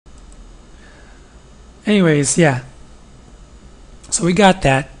Anyways, yeah. So we got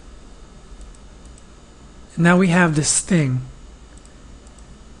that. And now we have this thing.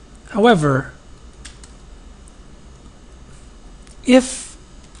 However, if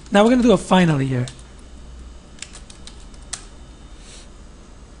now we're going to do a finally here.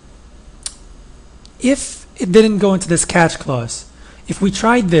 If it didn't go into this catch clause, if we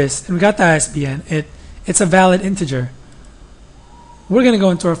tried this and we got the ISBN, it's a valid integer. We're going to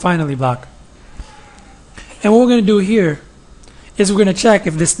go into our finally block. And what we're going to do here is we're going to check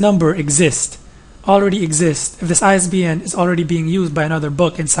if this number already exists, if this ISBN is already being used by another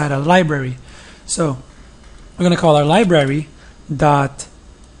book inside a library. So we're going to call our library dot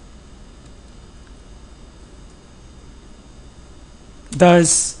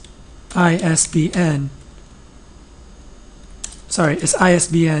does ISBN, sorry, it's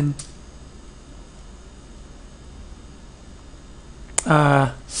ISBN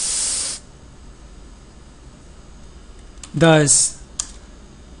does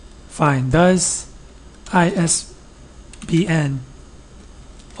ISBN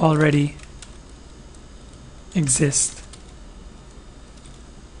already exist.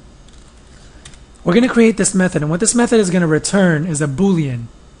 We're going to create this method, and what this method is going to return is a Boolean.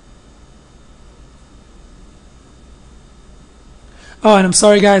 Oh, and I'm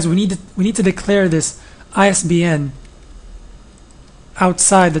sorry guys, we need to declare this ISBN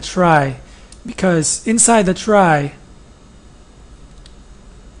outside the try, because inside the try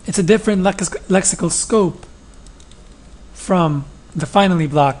it's a different lexical scope from the finally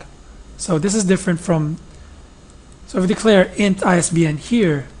block. So this is different from, so if we declare int ISBN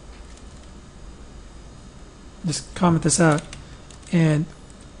here, just comment this out, and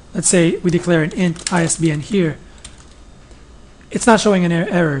let's say we declare an int ISBN here, it's not showing any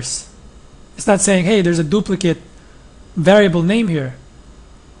errors. It's not saying, hey, there's a duplicate variable name here,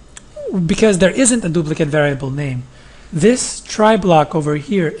 because there isn't a duplicate variable name. This try block over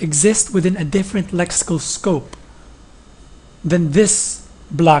here exists within a different lexical scope than this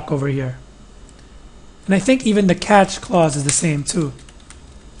block over here. And I think even the catch clause is the same too.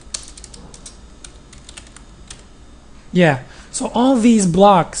 Yeah, so all these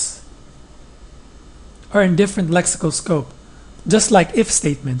blocks are in different lexical scope, just like if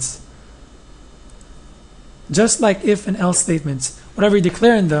statements. Just like if and else statements. Whatever you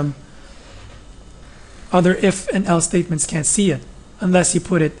declare in them, other if and else statements can't see it unless you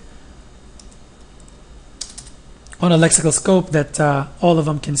put it on a lexical scope that all of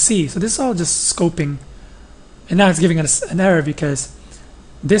them can see. So this is all just scoping, and now it's giving us an error because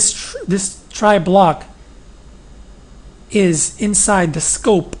this try block is inside the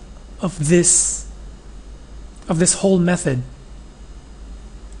scope of this whole method.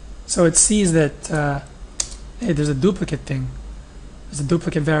 So it sees that hey, there's a duplicate thing. There's a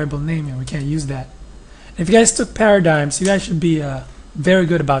duplicate variable name here. We can't use that. And if you guys took paradigms, you guys should be very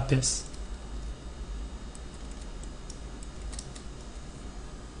good about this.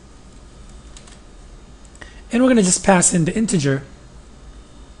 And we're going to just pass in the integer,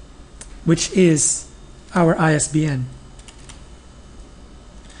 which is our ISBN.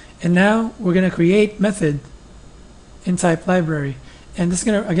 And now we're going to create method in type library, and this is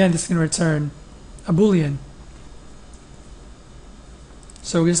going to return a Boolean.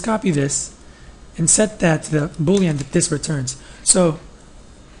 So we just copy this and set that to the Boolean that this returns. So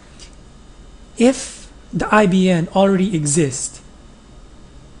if the IBN already exists,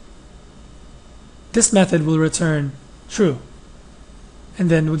 this method will return true, and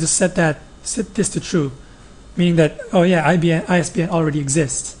then we'll just set this to true, meaning that, oh yeah, ISBN already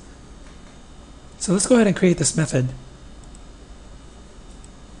exists. So let's go ahead and create this method.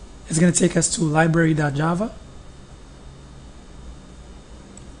 It's going to take us to library.java.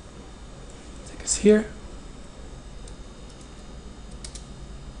 Take us here.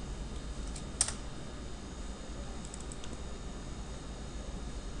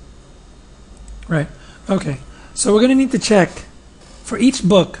 Right. Okay. So we're going to need to check for each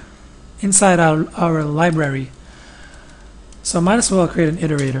book inside our library. So I might as well create an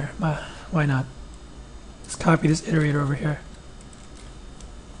iterator. Why not? Let's copy this iterator over here.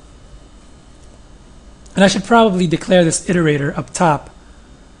 And I should probably declare this iterator up top,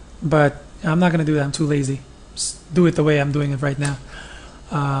 but I'm not going to do that. I'm too lazy. Just do it the way I'm doing it right now.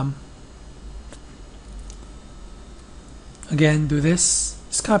 Again, do this.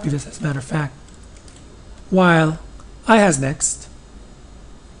 Just copy this as a matter of fact. While I has next,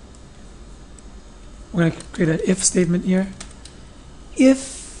 we're going to create an if statement here.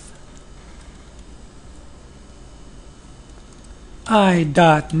 If I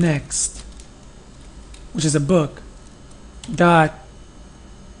dot next, which is a book, dot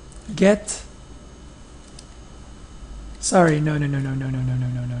get Sorry, no.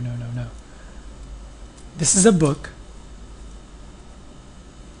 This is a book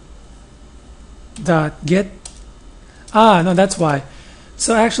dot get. No, that's why.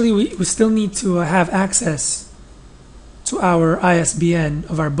 So actually we still need to have access to our ISBN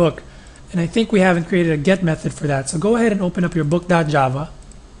of our book, and I think we haven't created a get method for that. So go ahead and open up your book.java,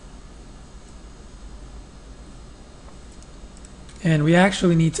 and we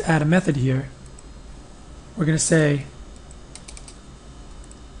actually need to add a method here. We're going to say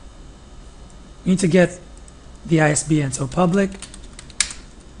we need to get the ISBN. So public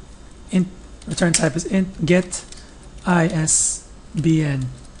int, return type is int get ISBN.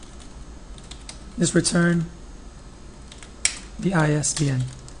 Just return the ISBN.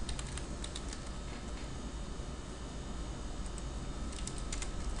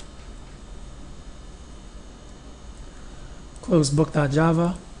 Close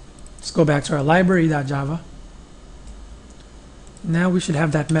book.java. Let's go back to our library.java. Now we should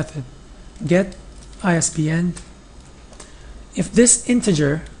have that method, get ISBN. If this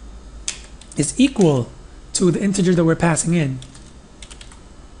integer is equal to the integer that we're passing in,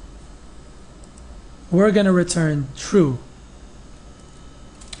 we're going to return true.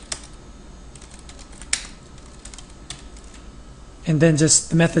 And then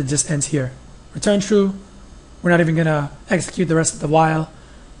just the method just ends here. Return true. We're not even going to execute the rest of the while.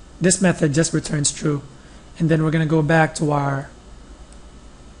 This method just returns true. And then we're going to go back to our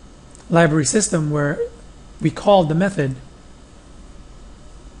library system where we called the method.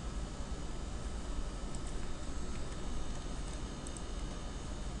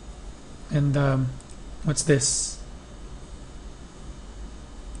 And what's this?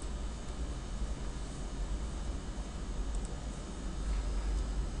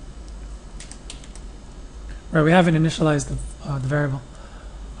 Right, we haven't initialized the variable.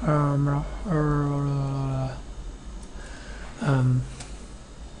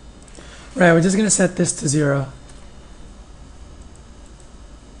 Right, we're just going to set this to 0.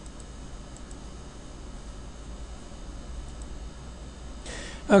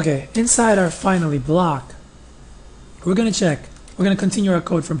 Okay, inside our finally block, we're going to check. We're going to continue our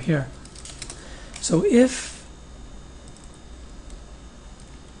code from here. So if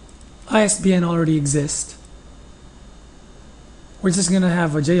ISBN already exists, we're just going to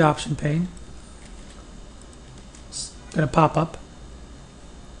have a J option pane. It's going to pop up.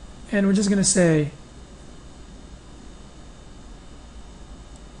 And we're just going to say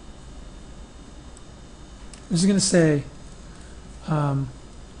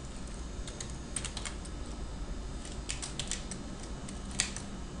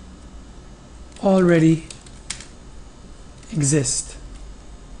already exist.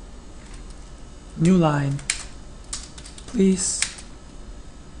 New line. Please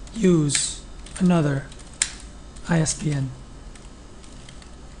use another ISBN.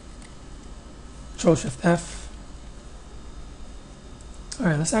 Control-Shift-F.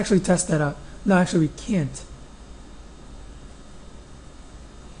 Alright, let's actually test that out. No, actually we can't.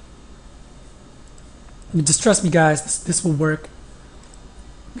 Just trust me, guys, this will work.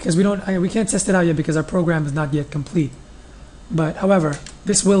 Because we can't test it out yet because our program is not yet complete. But however,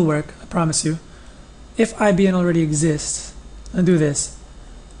 this will work, I promise you. If IBN already exists, I'll do this.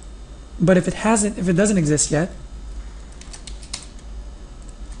 But if it doesn't exist yet,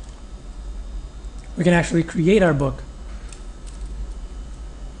 we can actually create our book.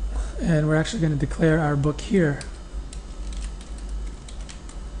 And we're actually going to declare our book here.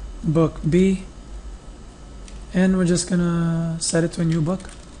 Book B. And we're just going to set it to a new book.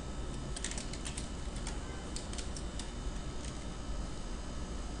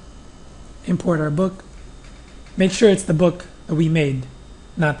 Import our book. Make sure it's the book that we made,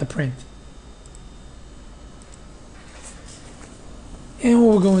 not the print. And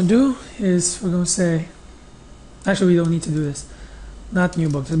what we're going to do is we're going to say, actually we don't need to do this, not new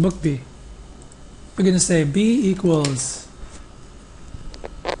book, just book B. We're going to say B equals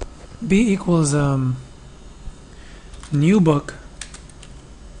new book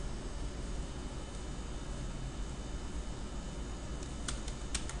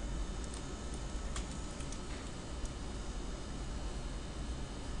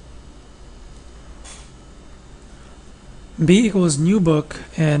B equals new book,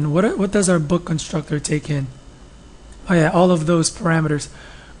 and what does our book constructor take in? Oh yeah, all of those parameters.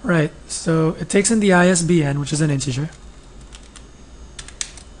 Right, so it takes in the ISBN, which is an integer.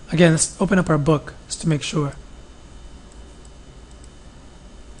 Again, let's open up our book just to make sure.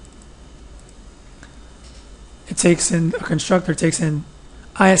 It takes in, a constructor takes in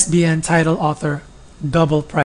ISBN, title, author, double price.